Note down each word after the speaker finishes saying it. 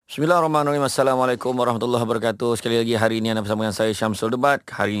Bismillahirrahmanirrahim. Assalamualaikum warahmatullahi wabarakatuh. Sekali lagi hari ini anda bersama dengan saya Syamsul Debat.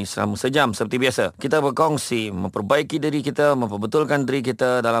 Hari ini selama sejam seperti biasa kita berkongsi, memperbaiki diri kita, memperbetulkan diri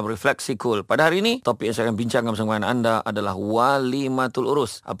kita dalam refleksi cool. Pada hari ini topik yang saya akan bincangkan bersama dengan anda adalah walimatul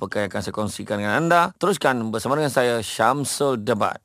urus. Apakah yang akan saya kongsikan dengan anda? Teruskan bersama dengan saya Syamsul Debat.